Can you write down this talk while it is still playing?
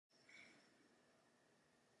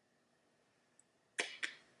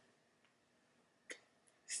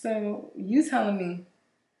So, you telling me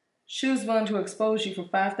she was willing to expose you for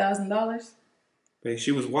 $5,000? Babe,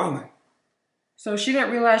 she was wilding. So she didn't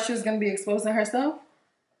realize she was going to be exposing herself?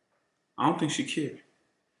 I don't think she cared.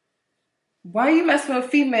 Why are you messing with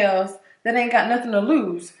females that ain't got nothing to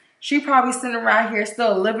lose? She probably sitting around here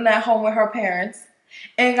still living at home with her parents,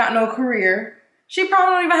 ain't got no career. She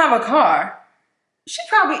probably don't even have a car. She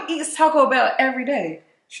probably eats Taco Bell every day.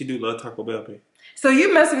 She do love Taco Bell, babe. So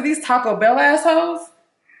you messing with these Taco Bell assholes?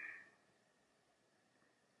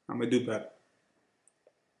 I'm gonna do better.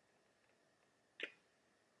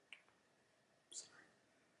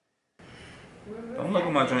 Don't look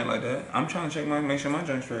at my joint like that. I'm trying to make sure my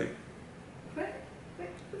joint's straight.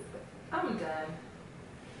 I'm done.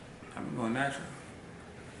 I'm going natural.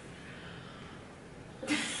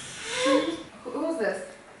 Who's this?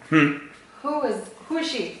 Who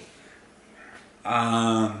is she? This.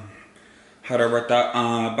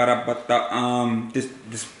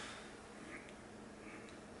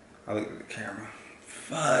 I look at the camera.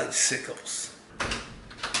 Fudge sickles. Go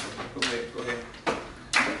ahead.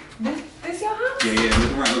 This your house? Yeah,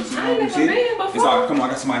 look around. Look I ain't never been here before. It's all, come on,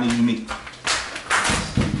 I got somebody you meet.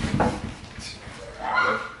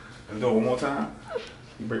 Let's do it one more time.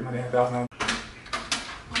 You break my damn $1,000.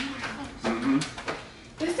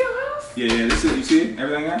 This your house? Yeah, this is, you see it?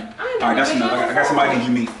 Everything got it? Alright, that's enough. I got somebody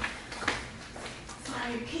you meet.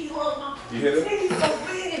 Sorry, can you hold my You hear that? titty's so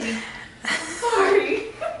big.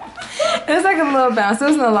 Sorry. It was like a little bounce. It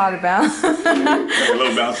wasn't a lot of bounce. A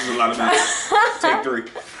little bounce is a lot of bounce. Take 3.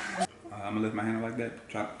 I'm gonna lift my hand up like that.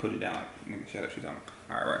 Try to put it down. Like, nigga, shut up. She's on.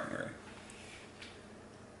 All right.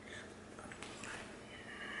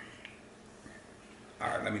 All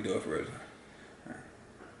right, let me do it for us.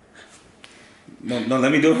 No,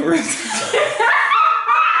 let me do it for us.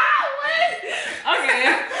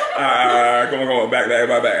 Okay. All right, come on, back,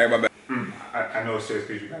 everybody back. I know it's serious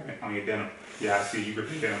because you got me on your denim. Yeah, I see you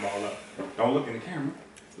ripping your denim all up. Don't look in the camera.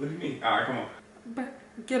 Look at me. All right, come on. But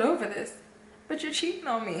get over this. But you're cheating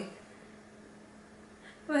on me.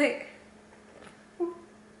 Like,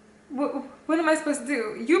 what am I supposed to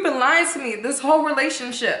do? You've been lying to me this whole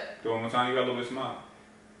relationship. Do it one more time. You got a little bit smile.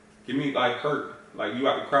 Give me like hurt, like you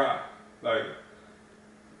about to cry, like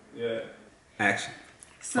yeah. Action.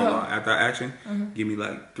 So hold on. After action, give me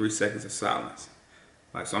like 3 seconds of silence.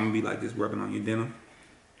 Like so, I'm gonna be like this, rubbing on your denim,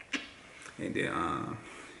 and then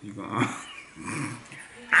you gonna.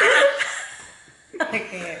 I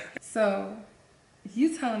can't. So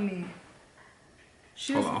you telling me?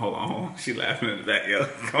 Hold on. She laughing in the back, yo.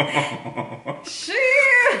 Come on. Shit.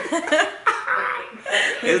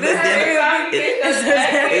 It's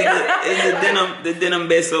the denim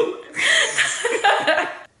beso.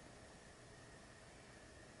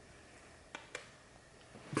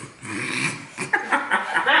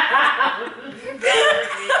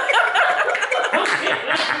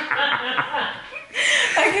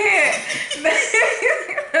 I can't.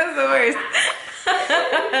 That's the worst.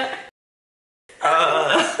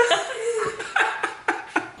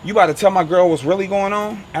 You about to tell my girl what's really going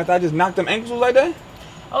on after I just knocked them ankles like that?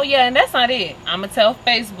 Oh yeah, and that's not it. I'ma tell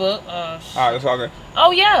Facebook. Alright, that's all good. Oh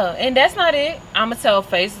yeah, and that's not it. I'ma tell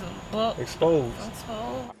Facebook. Exposed.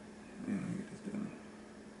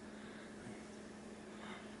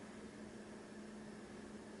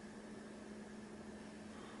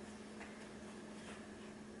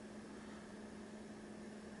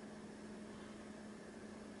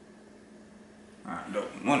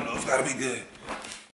 Alright, one of those gotta be good.